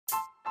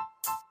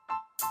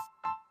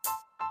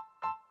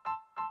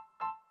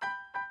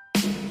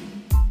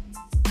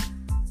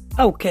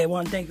Okay, I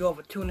want to thank you all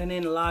for tuning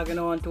in and logging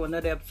on to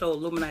another episode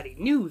of Illuminati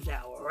News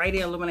Hour, right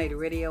here on Illuminati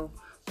Radio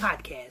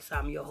Podcast.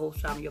 I'm your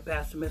host, I'm your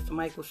pastor, Mr.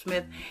 Michael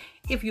Smith.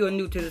 If you are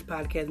new to this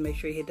podcast, make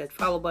sure you hit that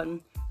follow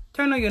button.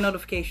 Turn on your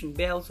notification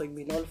bell so you'll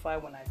be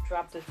notified when I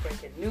drop this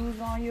breaking news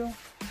on you.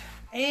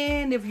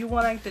 And if you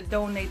want to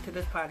donate to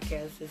this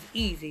podcast, it's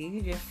easy.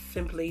 You just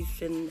simply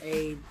send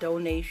a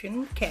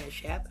donation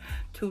cash app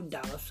to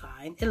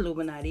 $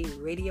 Illuminati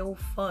Radio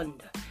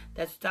Fund.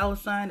 That's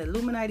 $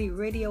 Illuminati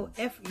Radio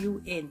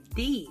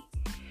FUND.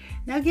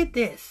 Now get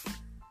this.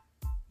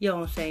 You know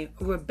what I'm saying?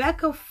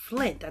 Rebecca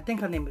Flint. I think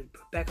her name is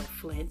Rebecca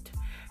Flint.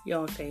 You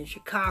know what I'm saying?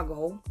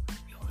 Chicago.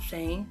 You know what I'm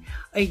saying?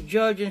 A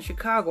judge in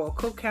Chicago, a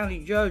Cook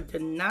County judge,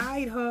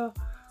 denied her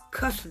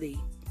custody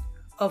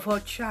of her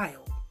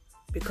child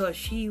because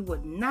she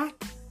would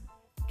not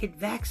get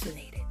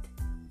vaccinated.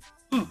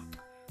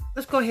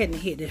 Let's go ahead and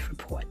hear this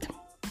report.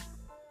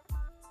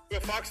 A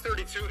Fox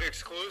 32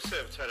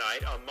 exclusive tonight.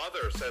 A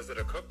mother says that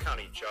a Cook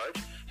County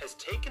judge has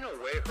taken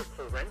away her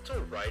parental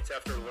rights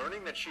after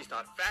learning that she's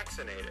not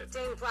vaccinated.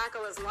 Dane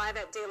Blacko is live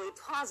at Daily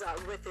Plaza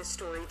with this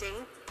story.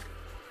 Dane?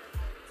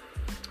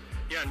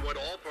 Yeah, and what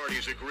all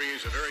parties agree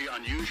is a very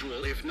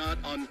unusual, if not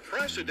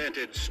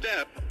unprecedented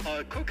step.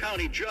 A Cook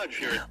County judge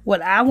here.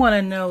 What I want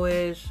to know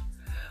is,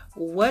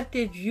 what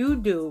did you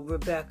do,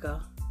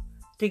 Rebecca,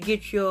 to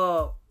get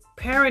your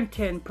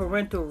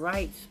parental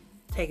rights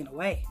taken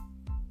away?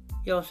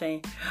 You know what I'm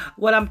saying?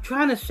 What I'm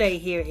trying to say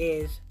here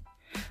is,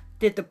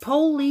 did the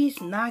police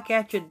knock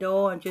at your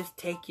door and just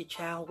take your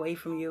child away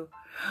from you?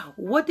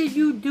 What did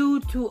you do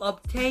to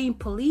obtain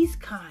police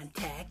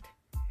contact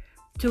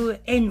to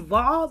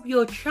involve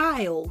your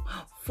child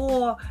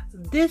for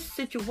this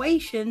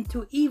situation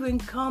to even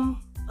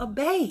come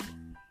obey?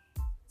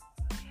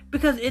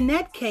 Because in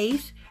that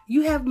case,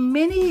 you have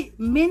many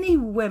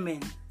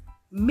women,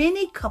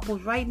 many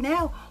couples right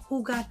now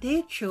who got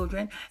their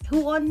children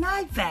who are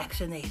not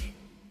vaccinated.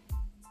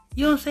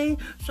 You know what I'm saying?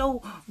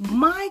 So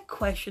my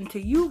question to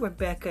you,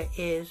 Rebecca,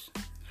 is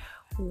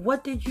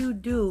what did you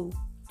do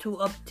to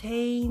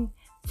obtain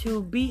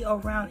to be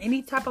around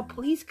any type of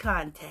police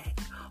contact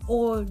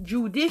or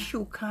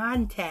judicial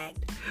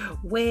contact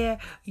where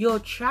your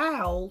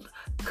child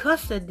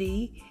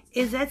custody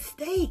is at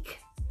stake?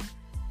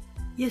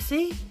 You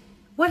see?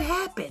 What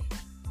happened?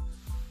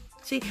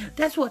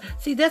 That's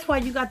why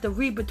you got to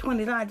read between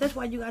the lines. That's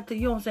why you got to,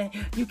 you know what I'm saying?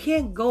 You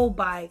can't go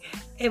by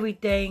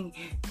everything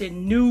the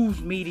news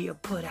media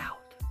put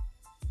out.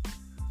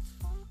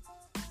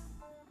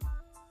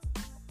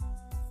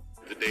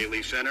 The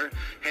Daily Center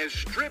has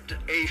stripped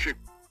a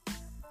Chicago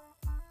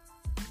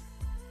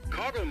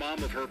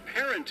mom of her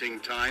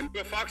parenting time.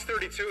 A Fox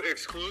 32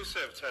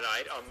 exclusive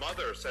tonight. A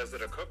mother says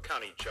that a Cook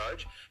County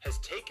judge has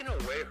taken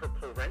away her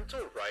parental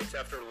rights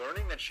after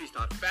learning that she's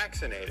not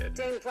vaccinated.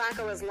 Dane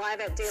Blacko is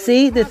live at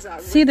Daily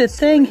Plaza. The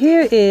thing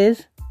here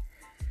is,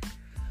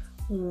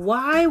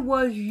 why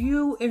was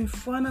you in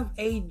front of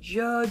a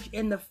judge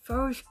in the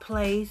first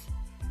place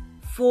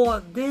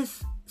for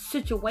this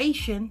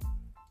situation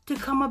to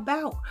come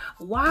about?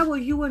 Why were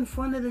you in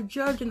front of the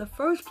judge in the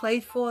first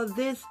place for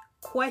this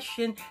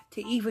question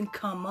to even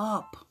come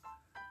up?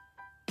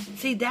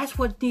 See, that's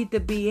what needs to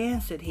be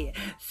answered here.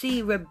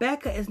 See,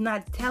 Rebecca is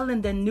not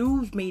telling the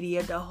news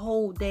media the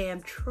whole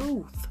damn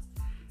truth.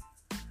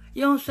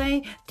 You know what I'm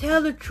saying?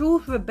 Tell the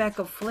truth,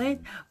 Rebecca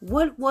Flint.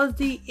 What was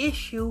the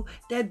issue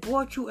that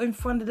brought you in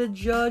front of the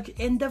judge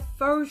in the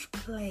first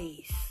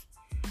place?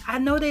 I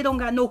know they don't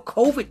got no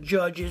COVID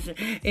judges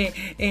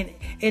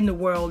in the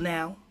world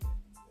now.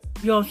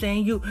 You know what I'm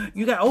saying?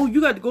 You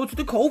got to go to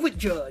the COVID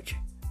judge.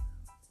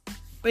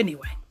 But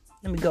anyway,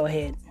 let me go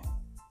ahead.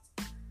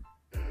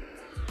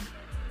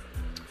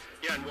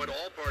 Yeah, and what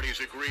all parties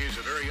agree is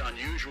a very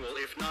unusual,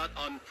 if not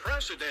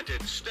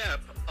unprecedented step.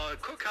 A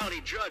Cook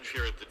County judge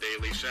here at the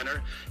Daily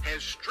Center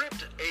has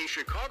stripped a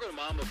Chicago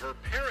mom of her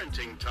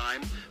parenting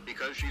time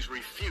because she's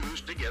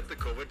refused to get the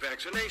COVID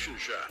vaccination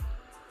shot.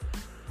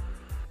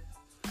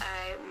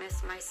 I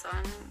miss my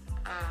son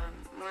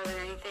more than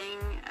anything.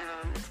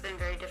 It's been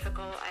very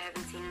difficult. I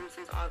haven't seen him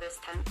since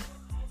August 10th.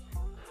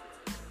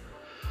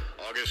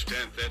 August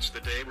 10th, that's the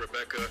day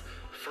Rebecca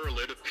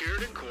Firlint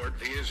appeared in court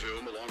via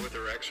Zoom along with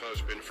her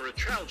ex-husband for a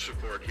child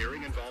support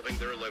hearing involving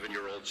their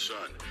 11-year-old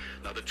son.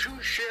 Now, the two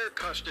share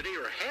custody,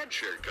 or had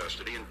shared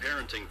custody in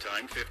parenting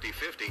time,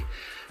 50-50.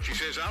 She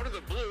says out of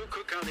the blue,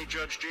 Cook County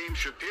Judge James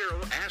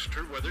Shapiro asked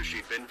her whether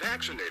she'd been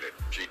vaccinated.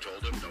 She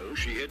told him no,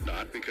 she had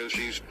not, because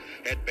she's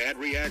had bad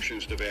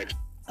reactions to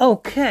vaccines.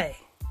 Okay,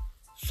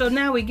 so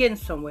now we're getting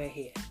somewhere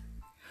here.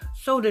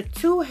 So the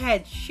two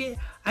had shit,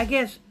 I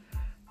guess.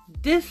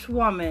 This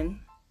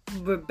woman,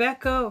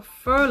 Rebecca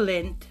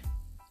Firlint,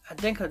 I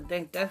think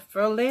that's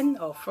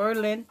Firlint or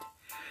Firlint.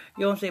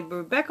 You know what I'm saying?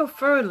 Rebecca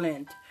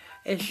Firlint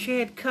is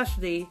shared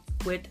custody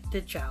with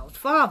the child's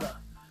father.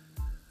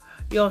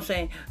 You know what I'm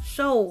saying?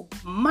 So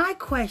my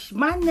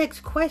next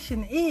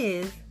question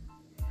is,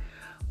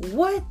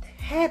 what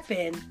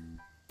happened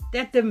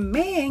that the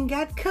man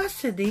got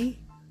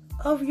custody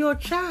of your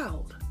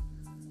child?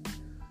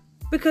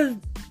 Because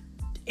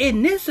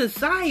in this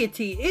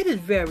society, it is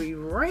very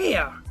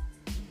rare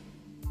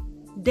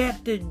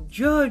that the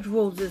judge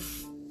will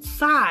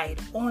decide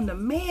on the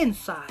man's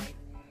side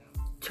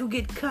to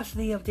get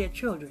custody of their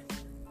children.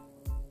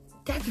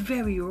 That's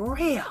very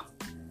rare.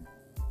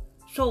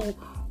 So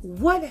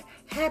what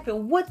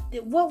happened?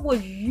 What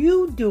was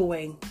you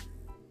doing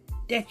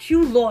that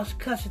you lost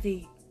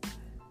custody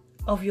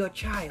of your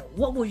child?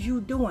 What was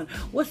you doing?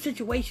 What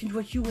situations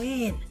was you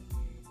in?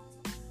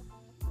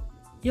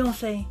 You know what I'm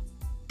saying?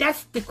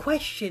 That's the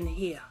question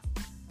here.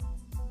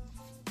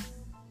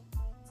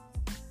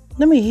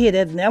 Let me hear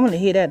that. I'm going to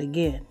hear that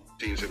again.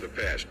 In the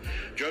past,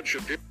 Judge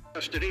Shapiro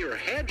custody or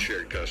had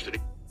shared custody.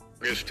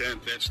 August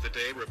 10th, that's the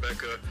day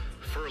Rebecca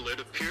Firlint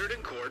appeared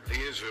in court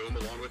via Zoom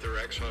along with her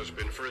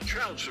ex-husband for a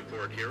child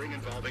support hearing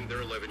involving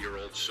their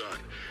 11-year-old son.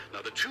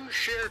 Now, the two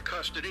share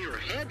custody or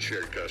had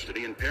shared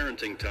custody in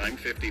parenting time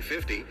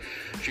 50-50.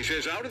 She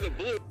says out of the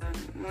blue.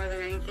 More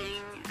than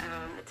anything,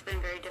 it's been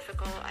very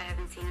difficult. I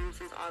haven't seen him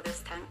since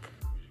August 10th.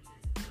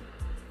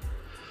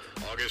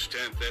 August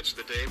 10th, that's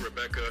the day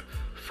Rebecca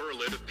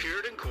Firlint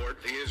appeared in court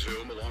via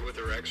Zoom along with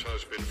her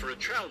ex-husband for a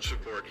child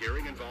support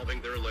hearing involving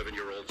their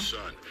 11-year-old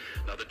son.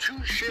 Now, the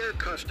two share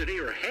custody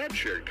or had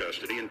shared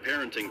custody in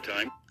parenting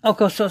time.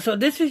 Okay, so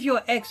this is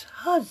your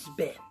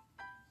ex-husband.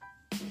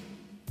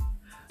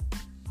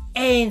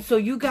 And so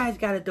you guys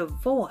got a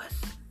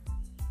divorce.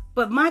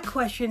 But my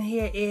question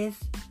here is,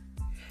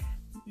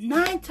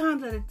 9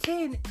 times out of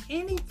 10,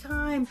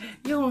 anytime,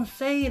 you know what I'm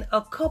saying,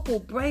 a couple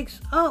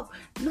breaks up,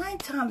 9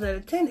 times out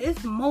of 10,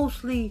 it's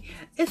mostly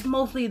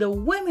the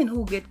women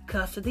who get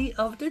custody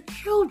of the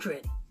children.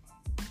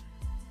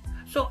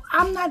 So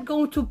I'm not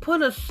going to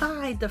put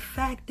aside the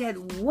fact that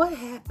what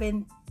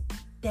happened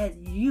that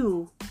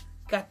you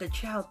got the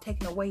child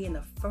taken away in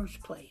the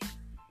first place.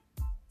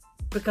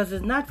 Because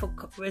it wasn't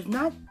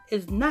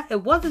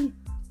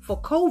for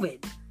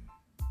COVID.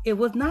 It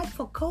was not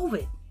for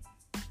COVID.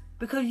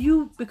 Because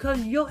your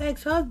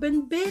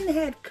ex-husband been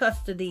had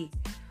custody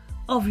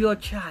of your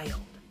child.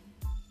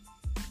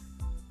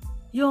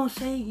 You know what I'm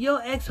saying?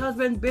 Your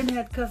ex-husband been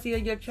had custody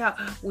of your child.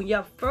 When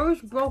you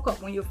first broke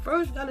up, when you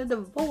first got a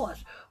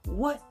divorce,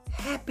 what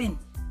happened?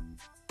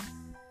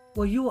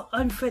 Were you an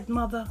unfit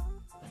mother?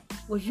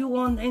 Was you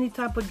on any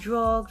type of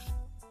drugs?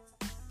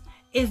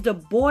 Is the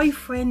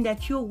boyfriend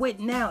that you're with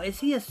now,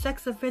 is he a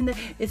sex offender?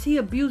 Is he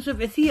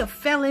abusive? Is he a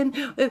felon?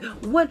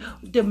 What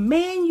the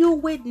man you're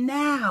with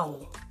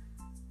now,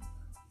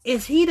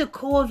 is he the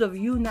cause of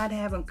you not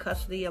having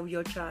custody of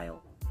your child?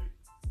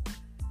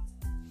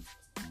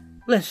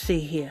 Let's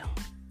see here.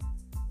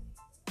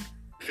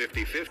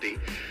 50-50.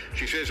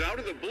 She says out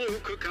of the blue,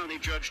 Cook County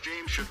Judge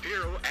James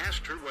Shapiro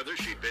asked her whether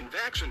she'd been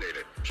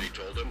vaccinated. She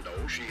told him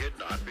no, she had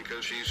not,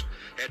 because she's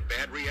had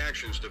bad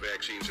reactions to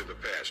vaccines in the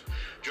past.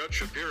 Judge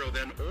Shapiro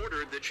then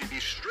ordered that she be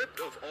stripped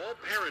of all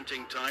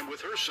parenting time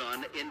with her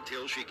son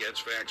until she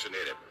gets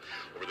vaccinated.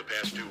 Over the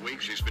past 2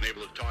 weeks, she's been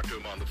able to talk to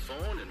him on the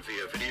phone and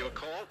via video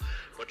call,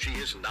 but she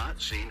has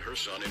not seen her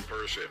son in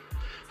person.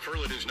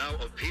 Firlint is now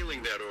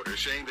appealing that order,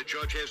 saying the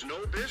judge has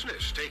no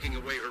business taking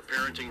away her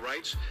parenting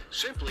rights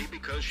simply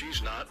because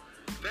she's not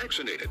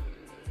vaccinated.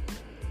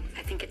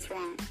 I think it's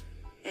wrong.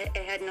 It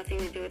had nothing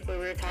to do with what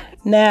we were talking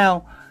about.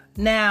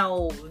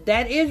 Now,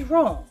 that is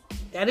wrong.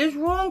 That is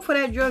wrong for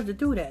that judge to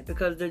do that,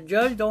 because the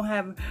judge don't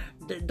have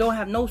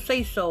no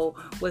say so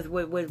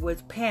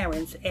with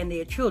parents and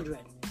their children.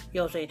 You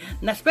know what I'm saying?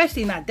 Now,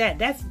 especially not that.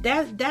 That's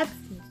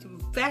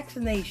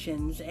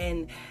vaccinations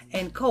and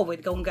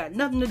COVID don't got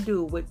nothing to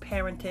do with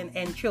parenting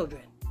and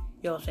children.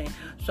 You know what I'm saying?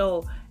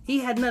 So he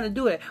had nothing to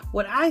do with it.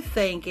 What I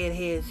think it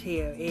is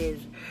here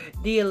is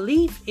the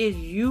elite is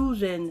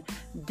using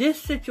this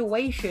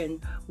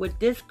situation with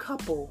this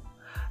couple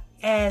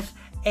as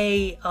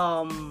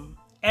an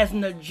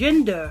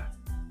agenda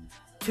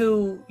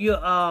to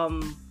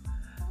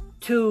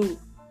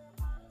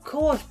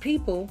cause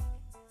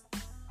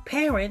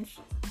parents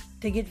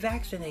to get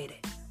vaccinated.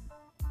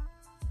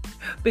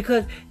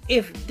 Because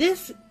if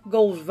this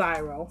goes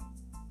viral,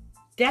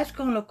 that's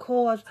going to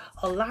cause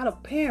a lot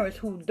of parents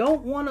who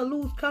don't want to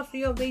lose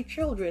custody of their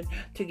children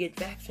to get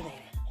vaccinated.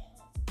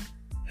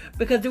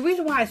 Because the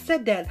reason why I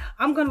said that,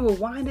 I'm going to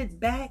rewind it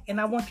back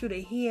and I want you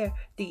to hear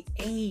the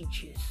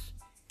ages.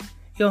 You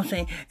know what I'm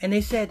saying? And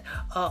they said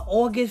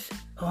August.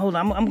 Hold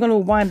on, I'm going to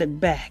rewind it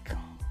back.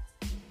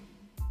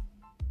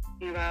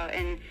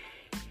 And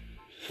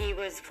he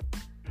was.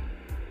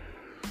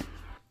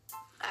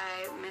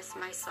 I miss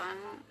my son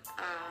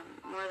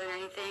more than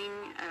anything.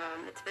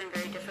 It's been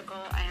very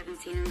difficult. I haven't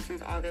seen him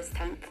since August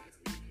 10th.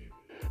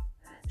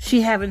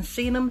 She haven't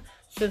seen him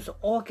since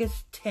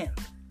August 10th.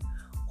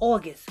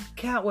 August,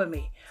 count with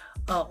me.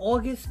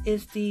 August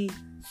is the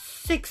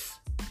 6th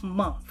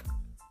month.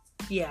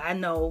 Yeah, I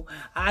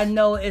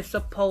know it's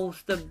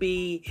supposed to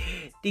be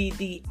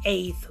the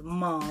 8th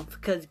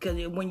month, because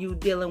when you're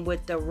dealing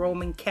with the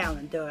Roman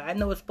calendar, I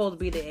know it's supposed to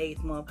be the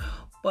 8th month,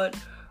 but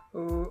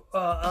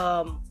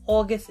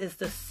August is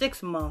the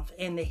 6th month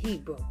in the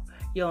Hebrew.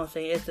 You know what I'm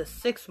saying? It's the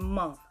 6th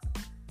month,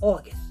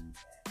 August.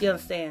 You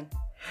understand?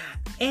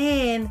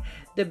 And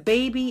the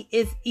baby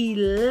is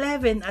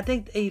 11, I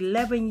think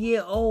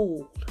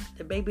 11-year-old.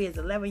 The baby is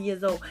 11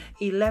 years old.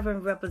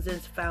 11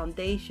 represents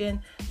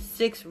foundation.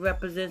 6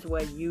 represents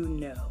well, you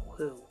know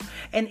who.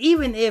 And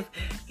even if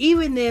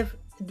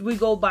we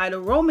go by the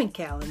Roman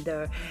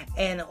calendar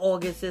and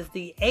August is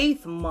the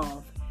 8th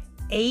month,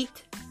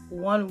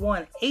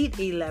 8/11,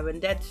 8/11,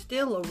 that's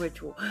still a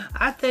ritual.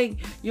 I think,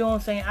 you know what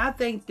I'm saying, I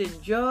think the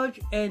judge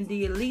and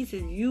the elites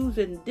is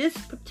using this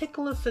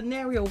particular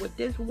scenario with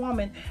this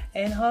woman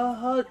and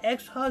her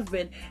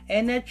ex-husband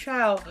and their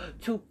child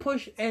to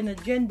push an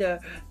agenda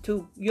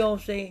to, you know what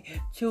I'm saying,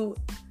 to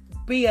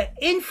be an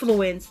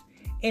influence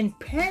in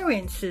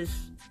parents', you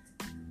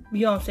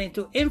know what I'm saying,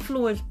 to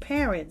influence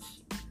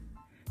parents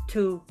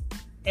to,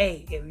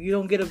 hey, if you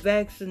don't get a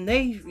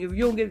vaccination, if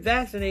you don't get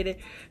vaccinated,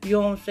 you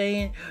know what I'm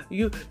saying,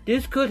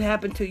 this could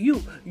happen to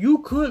you. You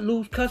could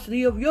lose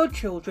custody of your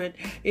children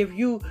if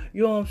you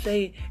know what I'm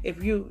saying,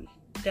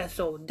 that's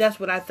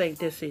what I think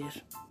this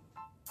is.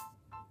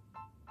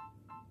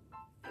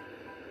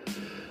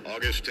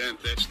 August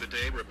 10th, that's the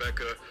day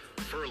Rebecca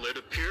Firlint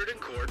appeared in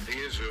court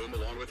via Zoom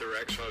along with her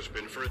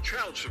ex-husband for a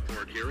child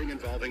support hearing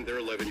involving their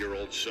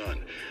 11-year-old son.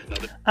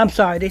 I'm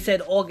sorry, they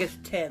said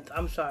August 10th.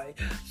 I'm sorry.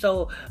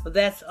 So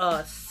that's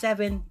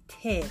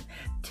 7/10.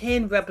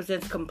 10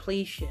 represents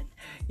completion.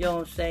 You know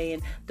what I'm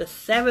saying? The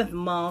 7th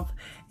month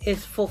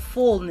is for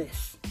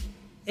fullness.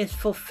 It's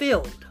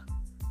fulfilled.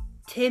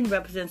 10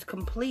 represents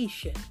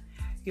completion.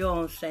 You know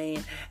what I'm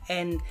saying?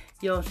 And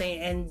you know what I'm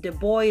saying? And the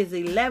boy is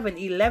 11.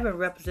 11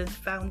 represents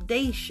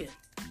foundation.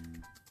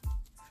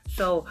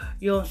 So,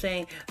 you know what I'm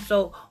saying?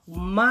 So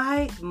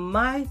my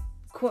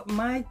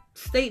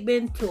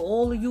statement to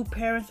all of you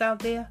parents out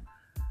there,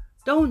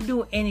 don't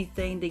do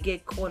anything to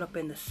get caught up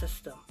in the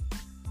system.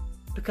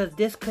 Because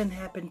this couldn't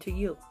happen to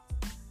you.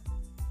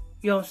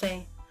 You know what I'm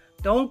saying?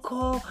 Don't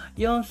call,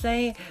 you know what I'm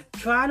saying?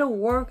 Try to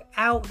work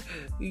out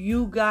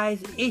you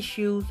guys'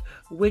 issues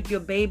with your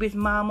baby's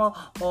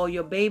mama or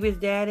your baby's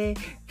daddy.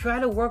 Try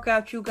to work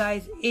out you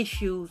guys'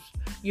 issues,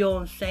 you know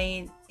what I'm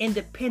saying,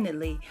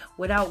 independently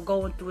without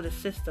going through the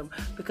system.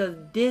 Because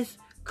this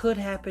could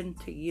happen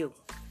to you.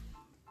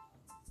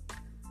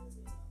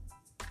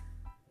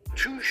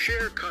 Two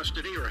share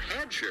custody or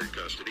had shared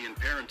custody in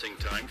parenting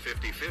time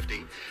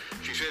 50-50.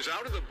 She says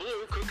out of the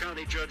blue, Cook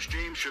County Judge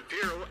James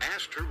Shapiro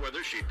asked her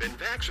whether she'd been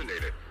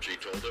vaccinated. She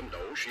told him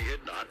no, she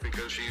had not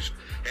because she's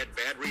had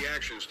bad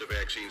reactions to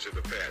vaccines in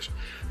the past.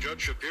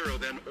 Judge Shapiro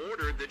then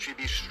ordered that she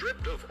be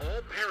stripped of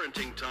all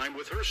parenting time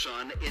with her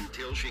son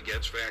until she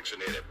gets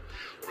vaccinated.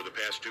 Over the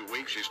past 2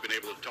 weeks, she's been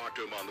able to talk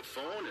to him on the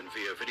phone and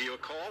via video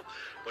call,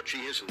 but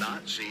she has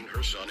not seen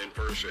her son in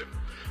person.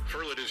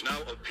 Firlint is now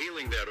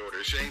appealing that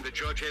order, saying the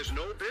judge has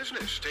no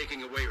business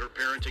taking away her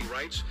parenting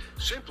rights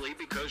simply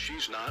because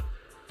she's not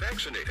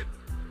vaccinated.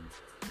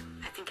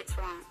 I think it's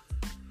wrong.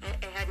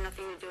 It had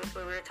nothing to do with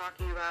what we were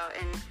talking about,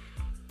 and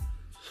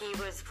he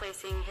was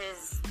placing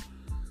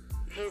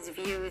his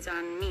views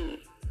on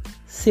me.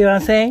 See what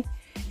I'm saying?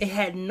 It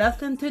had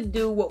nothing to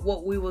do with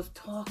what we was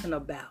talking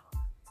about.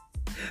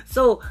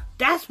 So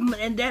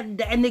and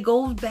it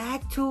goes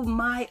back to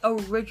my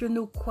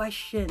original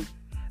question,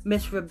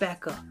 Miss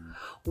Rebecca.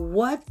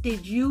 What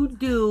did you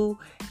do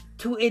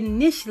to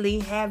initially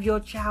have your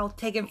child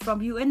taken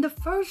from you in the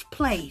first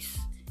place?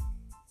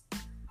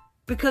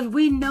 Because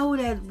we know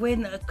that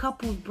when a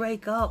couple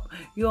break up,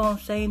 you know what I'm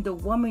saying, the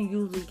woman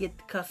usually gets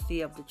the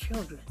custody of the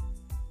children.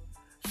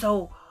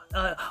 So,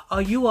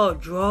 are you a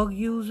drug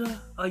user?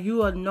 Are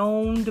you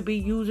known to be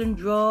using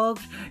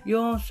drugs? You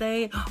know what I'm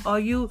saying? Are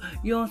you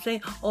know what I'm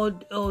saying? Or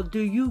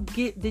did you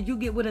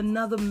get with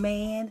another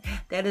man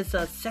that is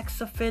a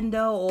sex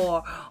offender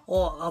or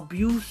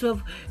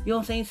abusive? You know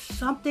what I'm saying?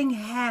 Something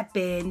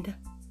happened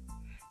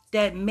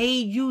that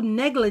made you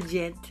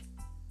negligent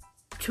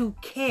to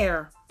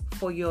care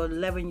for your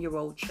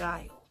 11-year-old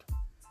child.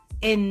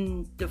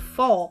 In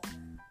default,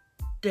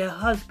 the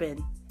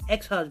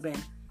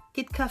ex-husband,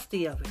 get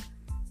custody of it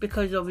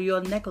because of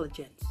your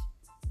negligence.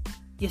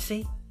 You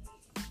see?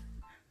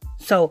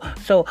 So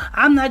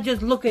I'm not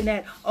just looking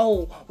at,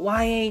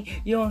 why ain't,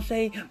 you know what I'm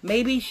saying,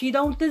 maybe she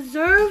don't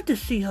deserve to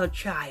see her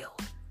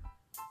child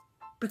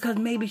because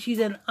maybe she's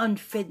an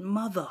unfit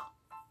mother.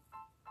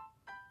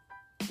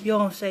 You know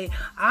what I'm saying?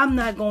 I'm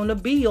not going to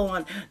be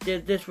on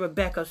this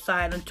Rebecca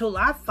side until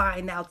I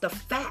find out the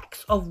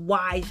facts of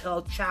why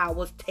her child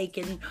was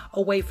taken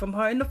away from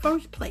her in the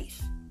first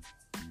place.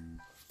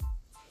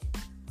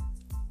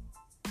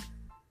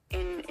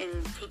 In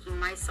taking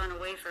my son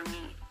away from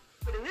me.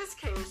 But in this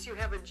case, you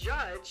have a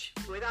judge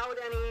without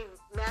any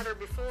matter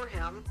before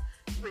him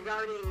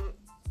regarding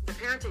the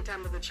parenting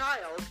time of the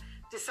child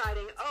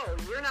deciding,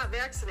 you're not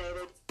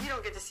vaccinated, you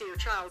don't get to see your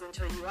child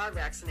until you are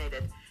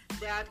vaccinated.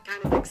 That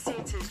kind of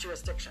exceeds his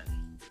jurisdiction.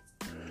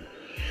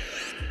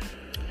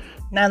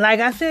 Now, like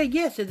I said,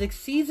 yes, it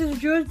exceeds his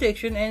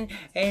jurisdiction,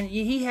 and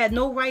he had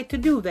no right to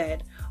do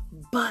that.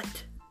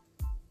 But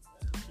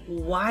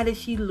why did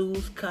she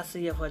lose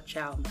custody of her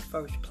child in the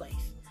first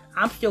place?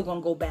 I'm still going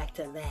to go back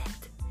to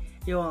that.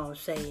 You know what I'm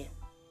saying?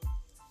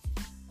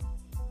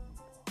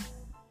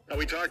 Now,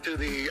 we talked to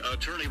the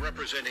attorney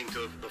representing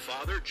the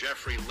father,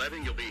 Jeffrey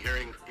Levin. You'll be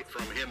hearing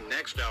from him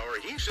next hour.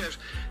 He says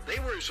they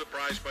were as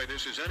surprised by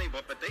this as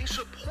anybody, but they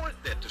support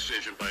that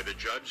decision by the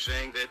judge,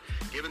 saying that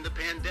given the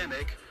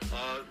pandemic,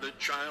 the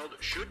child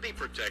should be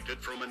protected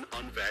from an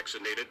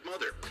unvaccinated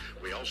mother.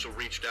 We also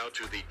reached out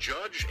to the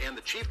judge and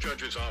the chief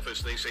judge's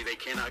office. They say they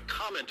cannot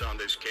comment on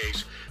this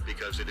case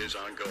because it is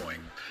ongoing.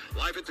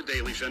 Live at the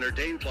Daily Center,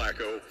 Dane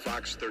Placco,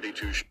 Fox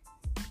 32,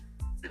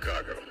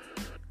 Chicago.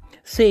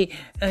 See,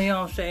 you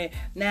know what I'm saying?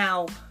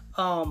 Now,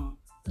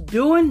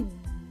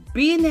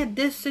 being at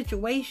this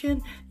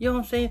situation, you know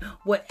what I'm saying?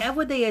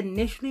 Whatever they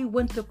initially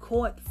went to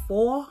court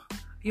for,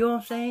 you know what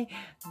I'm saying?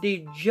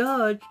 The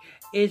judge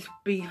is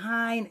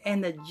behind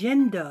an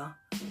agenda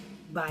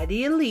by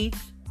the elites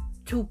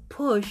to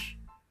push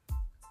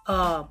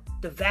the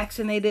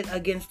vaccinated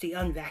against the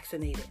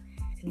unvaccinated.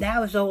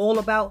 Now it's all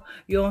about,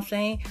 you know what I'm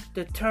saying,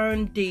 to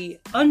turn the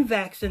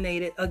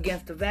unvaccinated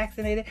against the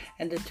vaccinated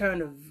and to turn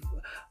the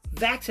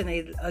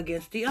vaccinated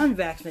against the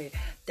unvaccinated.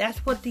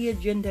 That's what the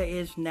agenda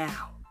is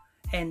now.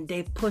 And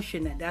they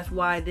pushing it. That's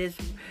why this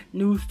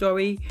news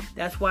story,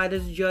 that's why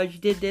this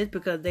judge did this,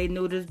 because they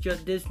knew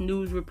this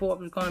news report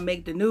was going to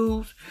make the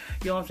news.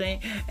 You know what I'm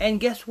saying? And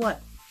guess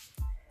what?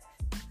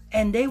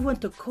 And they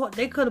went to court.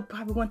 They could have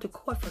probably went to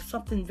court for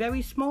something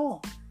very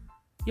small.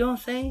 You know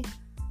what I'm saying?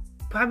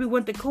 Probably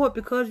went to court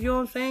because, you know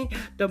what I'm saying,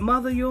 the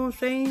mother, you know what I'm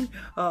saying,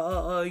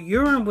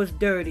 urine was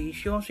dirty. You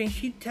know what I'm saying?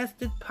 She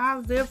tested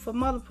positive for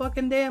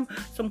motherfucking damn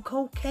some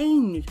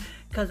cocaine.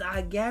 Because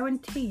I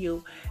guarantee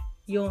you,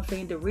 you know what I'm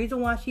saying, the reason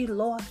why she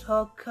lost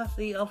her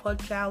custody of her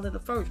child in the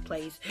first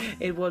place,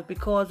 it was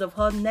because of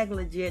her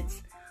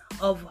negligence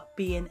of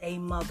being a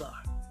mother.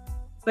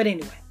 But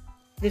anyway,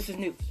 this is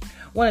news.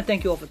 I want to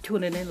thank you all for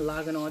tuning in,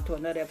 logging on to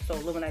another episode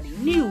of Illuminati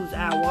News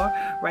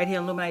Hour, right here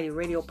on Illuminati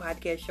Radio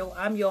Podcast Show.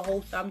 I'm your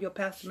host, I'm your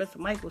pastor, Mr.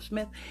 Michael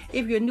Smith.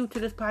 If you're new to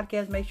this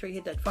podcast, make sure you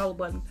hit that follow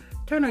button,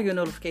 turn on your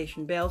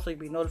notification bell so you'll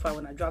be notified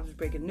when I drop this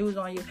breaking news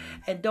on you.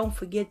 And don't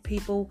forget,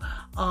 people,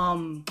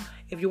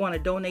 if you want to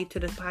donate to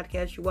this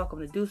podcast, you're welcome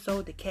to do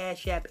so. The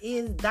Cash App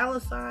is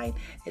 $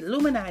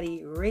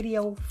 Illuminati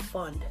Radio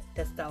Fund.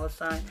 That's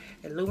 $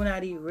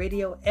 Illuminati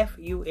Radio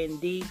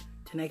FUND. Till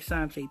next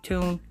time, stay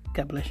tuned.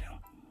 God bless you.